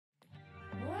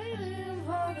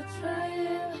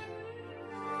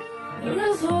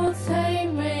This will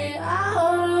take me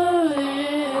out of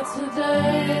here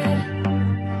today.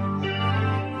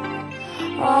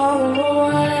 All the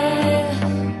way.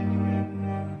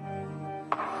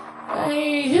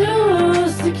 They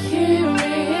used to keep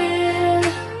me here.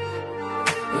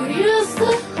 You used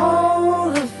to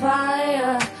hold the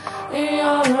fire in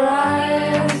your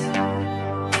eyes.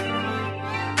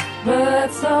 But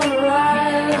that's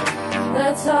alright,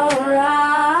 that's alright.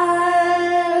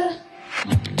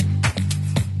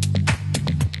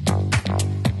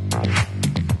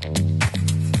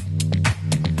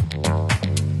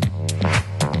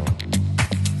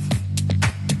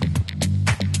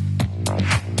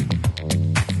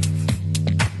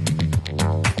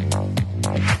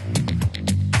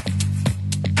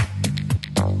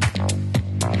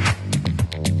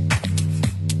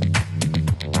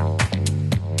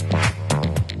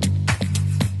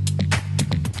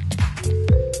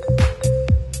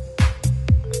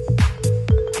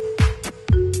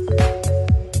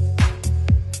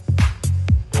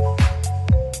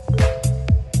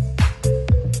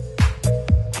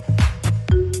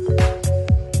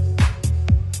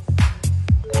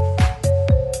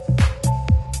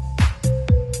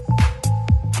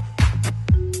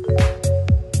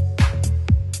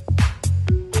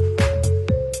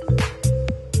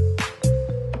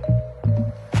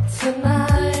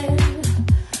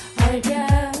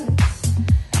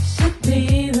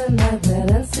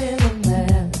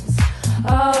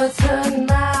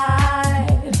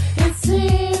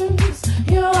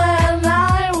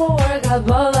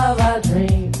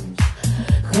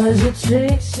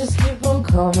 Tricks just keep on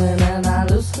coming and I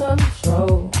lose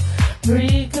control.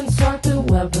 Reconstructed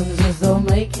weapons just don't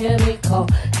make any call.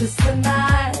 'Cause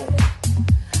tonight,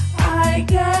 I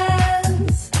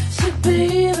guess, should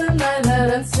be the night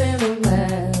that ends in a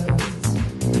mess.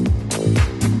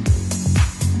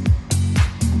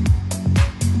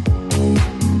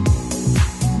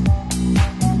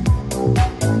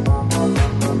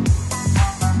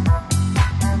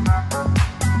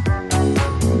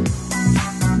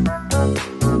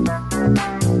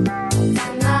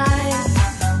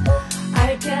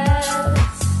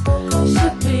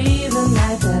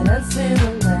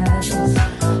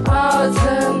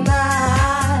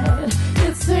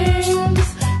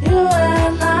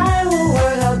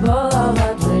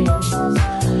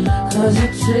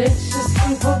 Tricks just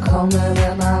keep on coming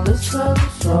and I lose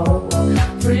control.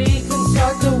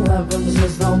 Reconstructed weapons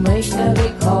just don't make any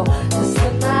call. 'Cause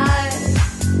tonight,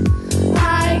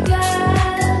 I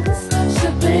guess,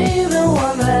 should be the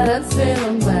one that ends in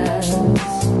a mess.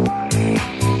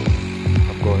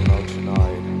 I'm going out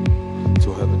tonight to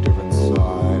have a different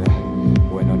side.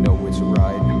 When I know it's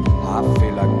right, I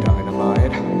feel like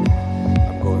dynamite.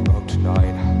 I'm going out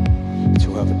tonight to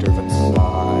have a different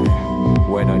side.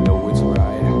 When I know it's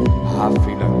right, I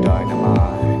feel like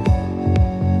dynamite.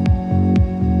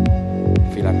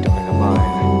 Feel like dynamite.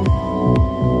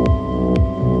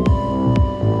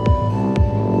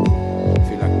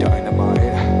 Feel like dynamite.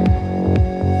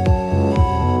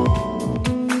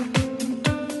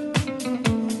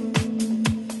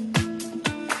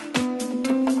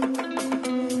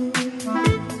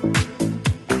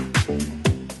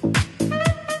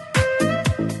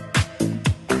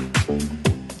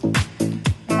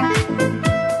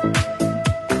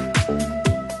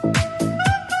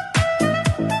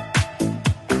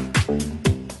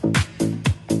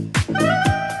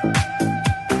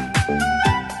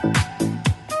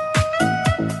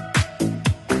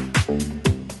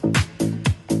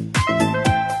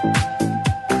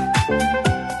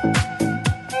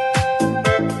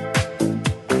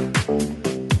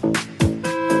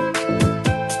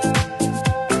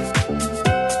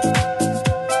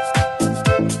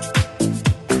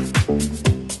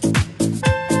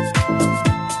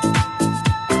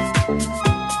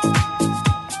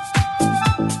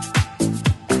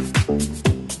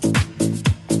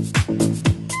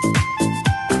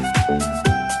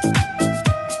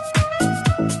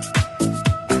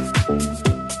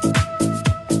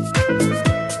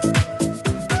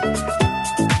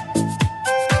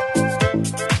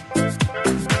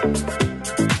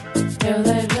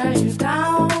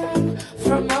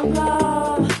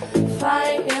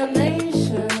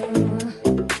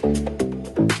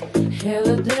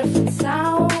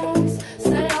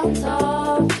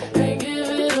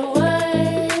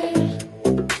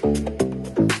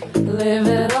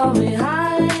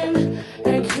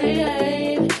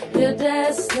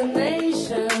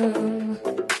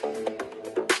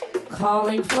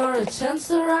 Calling for a chance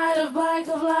to ride a bike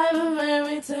of life and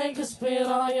maybe take a spin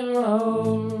on your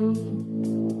own.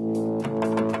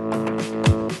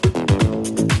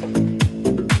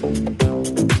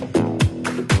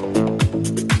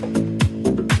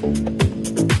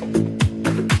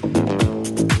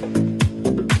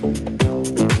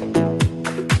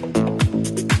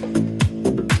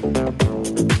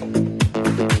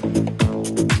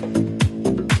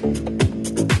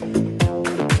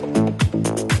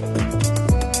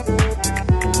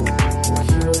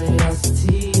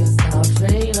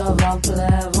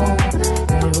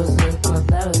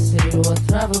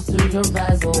 travels through your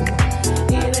bezel.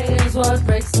 Eating is what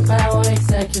breaks the power.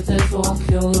 Executives won't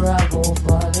kill the rebel,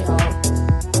 but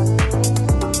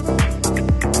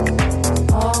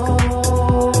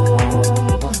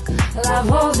life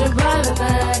holds you by the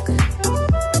neck.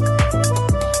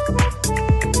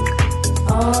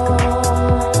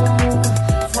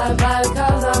 Tied by the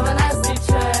cause of an SD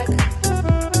check.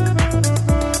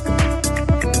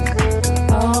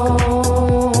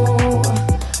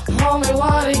 Homie,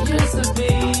 what it used to be.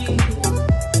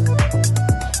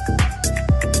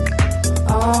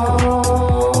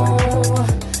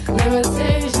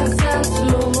 Limitations tend to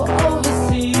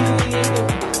oversee.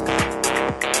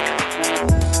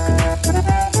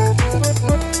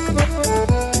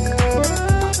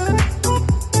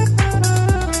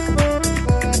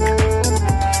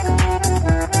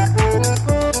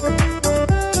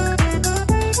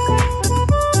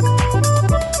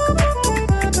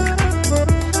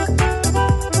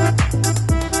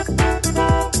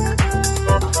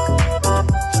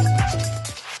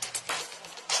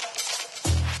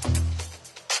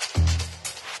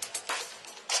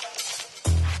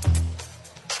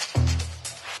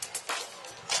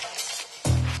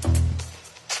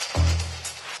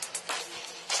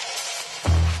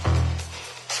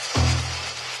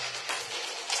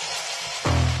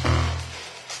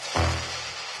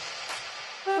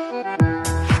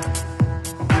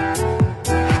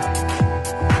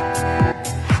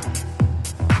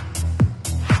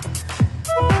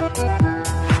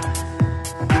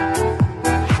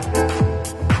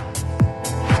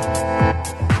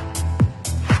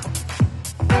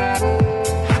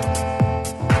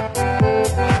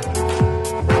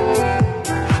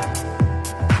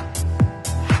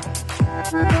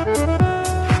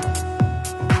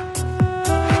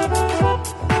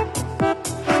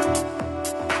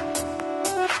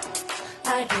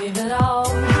 I gave it all,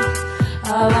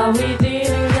 but we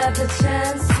didn't get the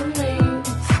chance to meet.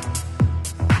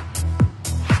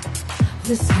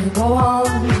 This can go on,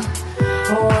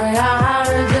 or I'm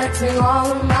rejecting all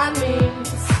of my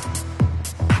needs.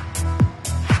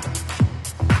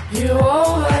 You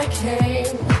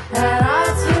overcame, and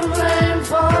I'm to blame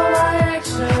for my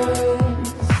actions.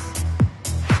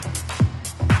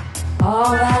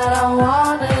 All that I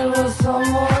wanted was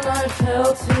someone I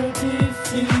felt to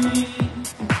defeat.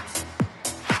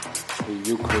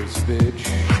 You crazy bitch,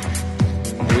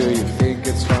 do you think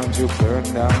it's fun to burn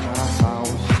down my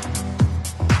house?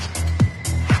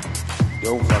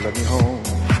 Don't follow me home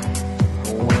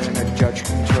when a judge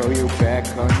can throw you back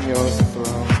on your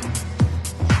throne.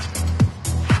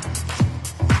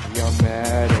 You're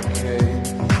Medicaid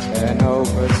and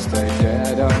overstay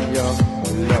dead on your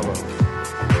lower.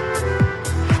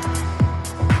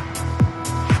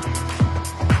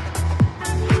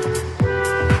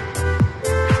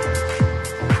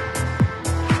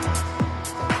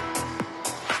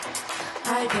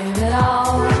 I gave it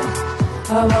all,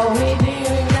 but we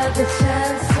didn't get the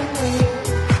chance to meet.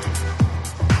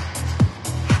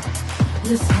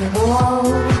 This can go on,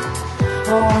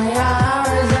 oh yeah.